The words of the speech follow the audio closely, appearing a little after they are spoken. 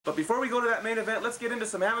But before we go to that main event, let's get into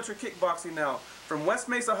some amateur kickboxing now. From West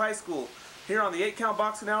Mesa High School, here on the 8-Count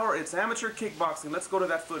Boxing Hour, it's amateur kickboxing. Let's go to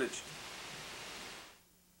that footage.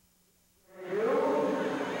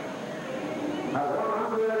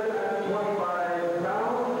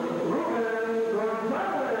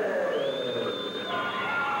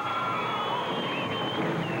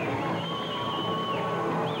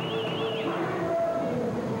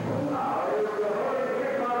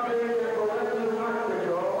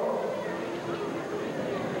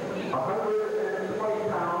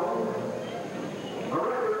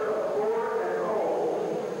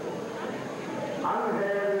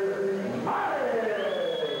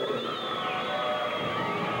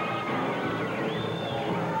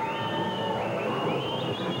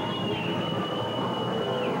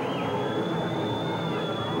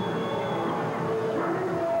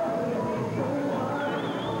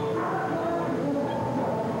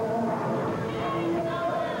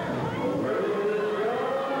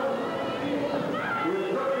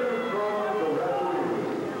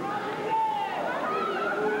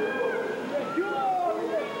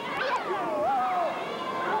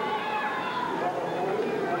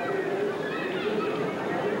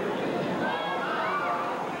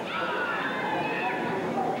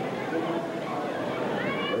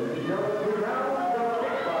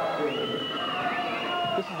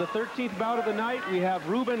 This is the 13th bout of the night. We have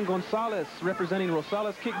Ruben Gonzalez representing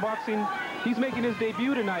Rosales Kickboxing. He's making his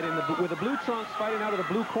debut tonight with the blue trunks, fighting out of the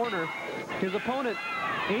blue corner. His opponent,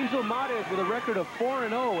 Angel MAREZ, with a record of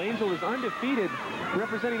 4-0. Angel is undefeated,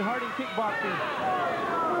 representing Harding Kickboxing.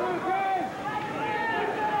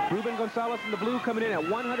 Ruben Gonzalez in the blue coming in at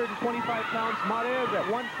 125 pounds. MAREZ at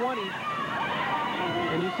 120.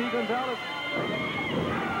 And you see Gonzalez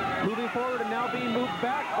moving forward and now being moved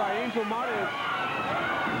back by Angel MAREZ.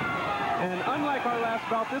 And unlike our last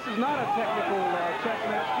bout, this is not a technical chess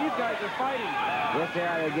match. These guys are fighting. Yes, they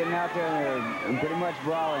are. They're getting out there and pretty much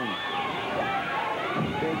brawling.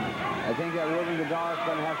 I think that Ruben Gonzalez is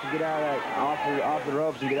going to have to get out off the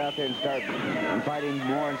ropes and get out there and start fighting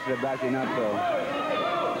more instead of backing up, though.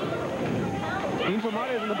 Angel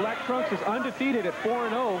MAREZ in the black trunks is undefeated at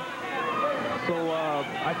 4-0. So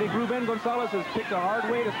I think Ruben Gonzalez has picked a hard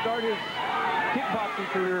way to start his kickboxing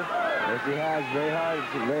career. Yes, he has.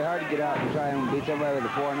 It's very hard to get out and try and beat somebody with a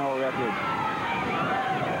 4-0 record.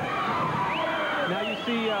 Now you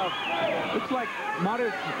see, looks like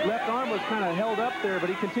MAREZ's left arm was kind of held up there, but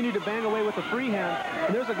he continued to bang away with a free hand.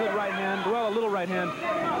 And there's a good right hand, well, a little right hand.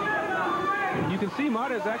 You can see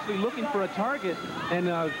MAREZ actually looking for a target, and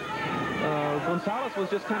Gonzalez was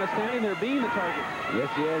just kind of standing there being the target. Yes,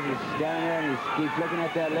 he is. He's standing there and he keeps looking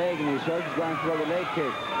at that leg, and he's sure he's going to throw the leg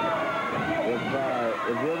kick.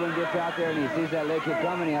 If Ruben gets out there and he sees that leg kick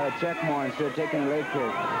coming, he ought to check more instead of taking a leg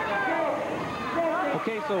kick.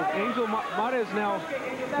 Okay, so Angel MAREZ now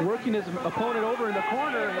working his opponent over in the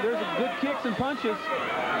corner, and there's good kicks and punches.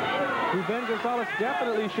 Ruben Gonzalez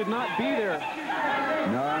definitely should not be there.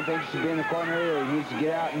 No, I don't think he should be in the corner either. He needs to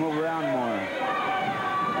get out and move around more.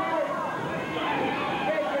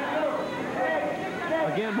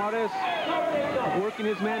 Again, MAREZ working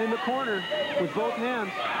his man in the corner with both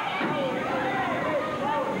hands.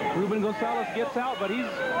 Ruben Gonzalez gets out, but he's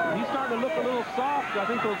starting to look a little soft. I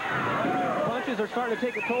think those punches are starting to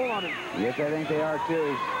take a toll on him. Yes, I think they are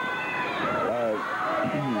too.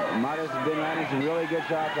 MAREZ has been landing some really good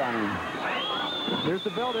shots on him. There's the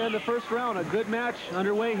bell to end the first round. A good match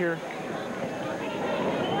underway here.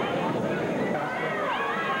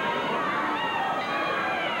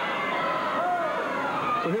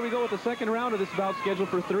 So here we go with the second round of this bout, scheduled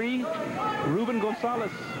for 3. Ruben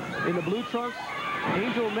Gonzalez in the blue trunks.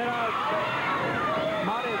 Angel MAREZ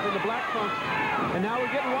in the black trunks. And now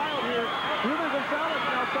we're getting wild here. Ruben Gonzalez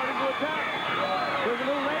now starting to attack. There's a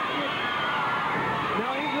little leg kick.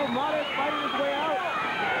 Now Angel MAREZ fighting his way out.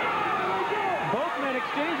 Both men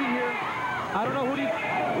exchanging here. I don't know who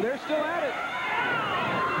they're still at it.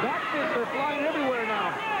 Back fists are flying everywhere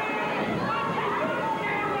now.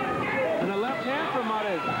 And a left hand from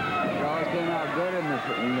MAREZ. It always came out good in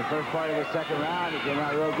the first part of the second round. It came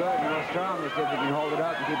out real good and real strong. Let's see if we can hold it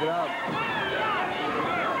up and keep it up.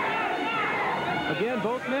 Again,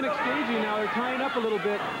 both men exchanging now. They're tying up a little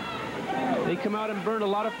bit. They come out and burn a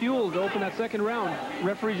lot of fuel to open that second round.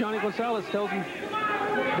 Referee Johnny Gonzalez tells him,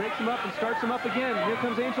 breaks him up and starts him up again. Here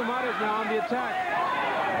comes Angel MAREZ now on the attack.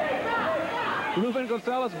 Ruben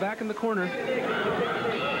Gonzalez back in the corner.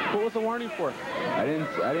 What was the warning for? I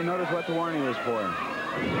didn't notice what the warning was for.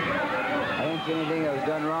 I didn't see anything that was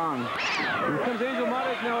done wrong. Here comes Angel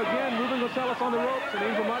MAREZ now again. Ruben Gonzalez on the ropes, and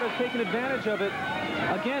Angel MAREZ taking advantage of it.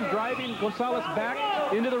 Again, driving Gonzalez back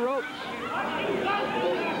into the ropes.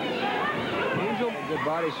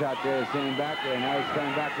 body shot there, sending back there. Now he's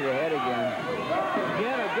coming back to the head again.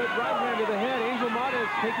 Again, a good right hand to the head. Angel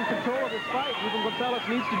Marez taking control of this fight. Ruben Gonzalez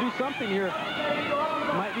needs to do something here.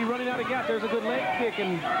 Might be running out of gas. There's a good leg kick,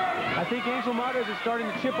 and I think Angel Marez is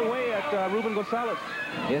starting to chip away at Ruben Gonzalez.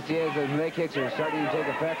 Yes, he is. Those leg kicks are starting to take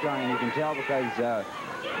effect on him. You can tell because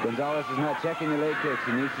Gonzalez is not checking the leg kicks.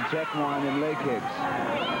 He needs to check more on them leg kicks.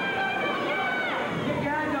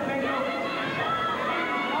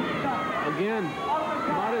 Again,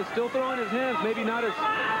 Marez still throwing his hands. Maybe not as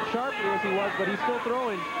sharply as he was, but he's still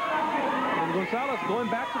throwing. And Gonzalez going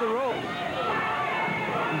back to the ropes.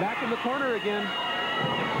 Back in the corner again.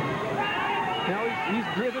 Now he's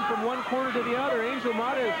driven from one corner to the other. Angel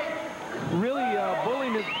Marez really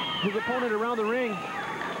bullying his opponent around the ring.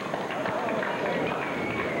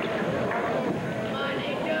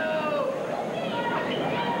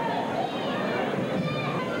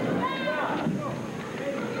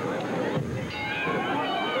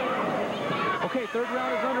 Okay, third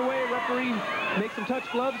round is underway. Referee makes some touch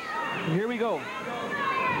gloves. And here we go.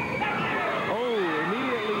 Oh,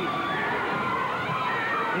 immediately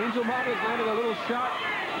Angel Marez landed a little shot,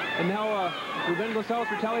 and now Ruben Gonzalez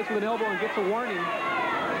retaliates with an elbow and gets a warning.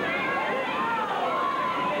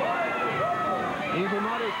 Angel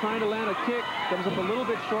Marez trying to land a kick, comes up a little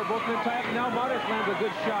bit short. Both men tie up. Now Marez lands a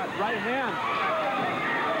good shot, right hand.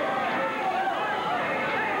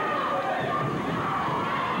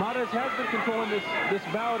 Marez has been controlling this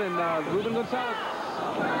bout, and Ruben Gonzalez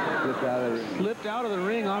slipped out of the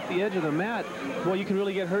ring off the edge of the mat. Boy, you can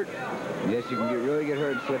really get hurt. Yes, you can really get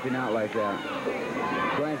hurt slipping out like that.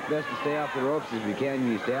 It's best to stay off the ropes as you can.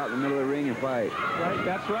 You stay out in the middle of the ring and fight. Right,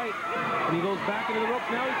 that's right. And he goes back into the ropes.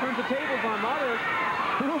 Now he turns the tables on Marez.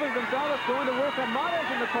 Ruben Gonzalez going to work on Marez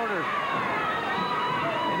in the corner.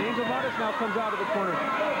 And Angel Marez now comes out of the corner.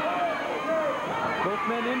 Both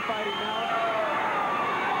men infighting now.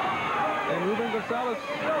 And Ruben Gonzalez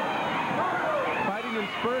fighting in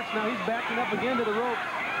spurts. Now he's backing up again to the ropes.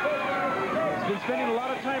 He's been spending a lot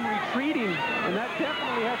of time retreating, and that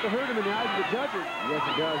definitely has to hurt him in the eyes of the judges. Yes,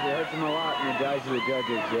 it does. It hurts him a lot in the eyes of the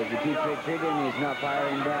judges. As he keeps retreating, he's not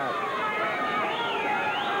firing back.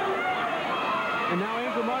 And now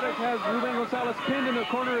Angel Marez has Ruben Gonzalez pinned in the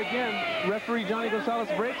corner again. Referee Johnny Gonzalez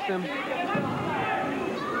breaks him.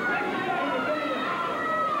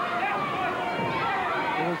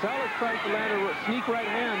 And Gonzalez tries to land a sneak right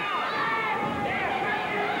hand.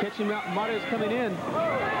 Catching out Marez coming in.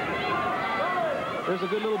 There's a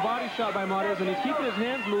good little body shot by Marez, and he's keeping his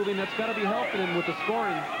hands moving. That's got to be helping him with the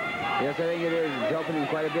scoring. Yes, I think it is. It's helping him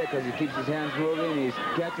quite a bit because he keeps his hands moving. He's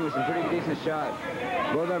catching with some pretty decent shots.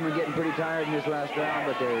 Both of them are getting pretty tired in this last round,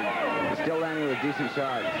 but they're still landing with decent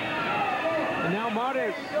shots. And now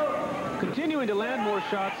Marez continuing to land more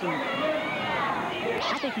shots, and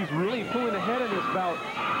I think he's really pulling ahead in this bout.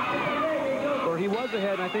 Or he was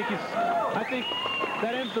ahead, and I think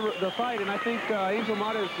that ends the fight, and I think Angel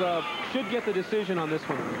Marez should get the decision on this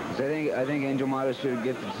one. So I think Angel Marez should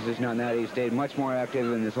get the decision on that. He stayed much more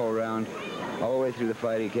active in this whole round. All the way through the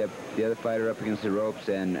fight, he kept the other fighter up against the ropes,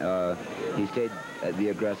 and he stayed the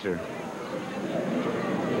aggressor.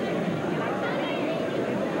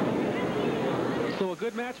 So a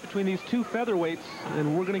good match between these two featherweights,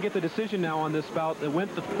 and we're going to get the decision now on this bout. It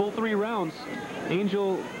went the full 3 rounds.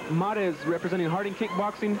 Angel Marez representing Harding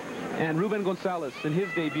Kickboxing, and Ruben Gonzalez in his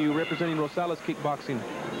debut representing Rosales Kickboxing.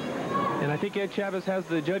 And I think Ed Chavez has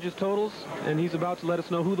the judges' totals, and he's about to let us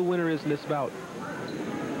know who the winner is in this bout.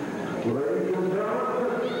 Ladies and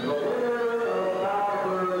gentlemen, the winner of bout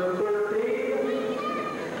number 13,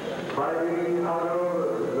 fighting out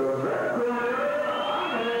of the red corner,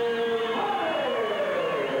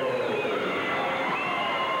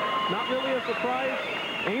 Not really a surprise.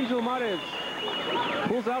 Angel Marez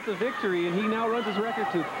pulls out the victory, and he now runs his record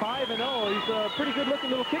to 5-0. He's a pretty good-looking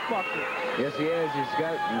little kickboxer. Yes, he is. He's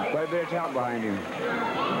got quite a bit of talent behind him.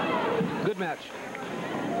 Good match.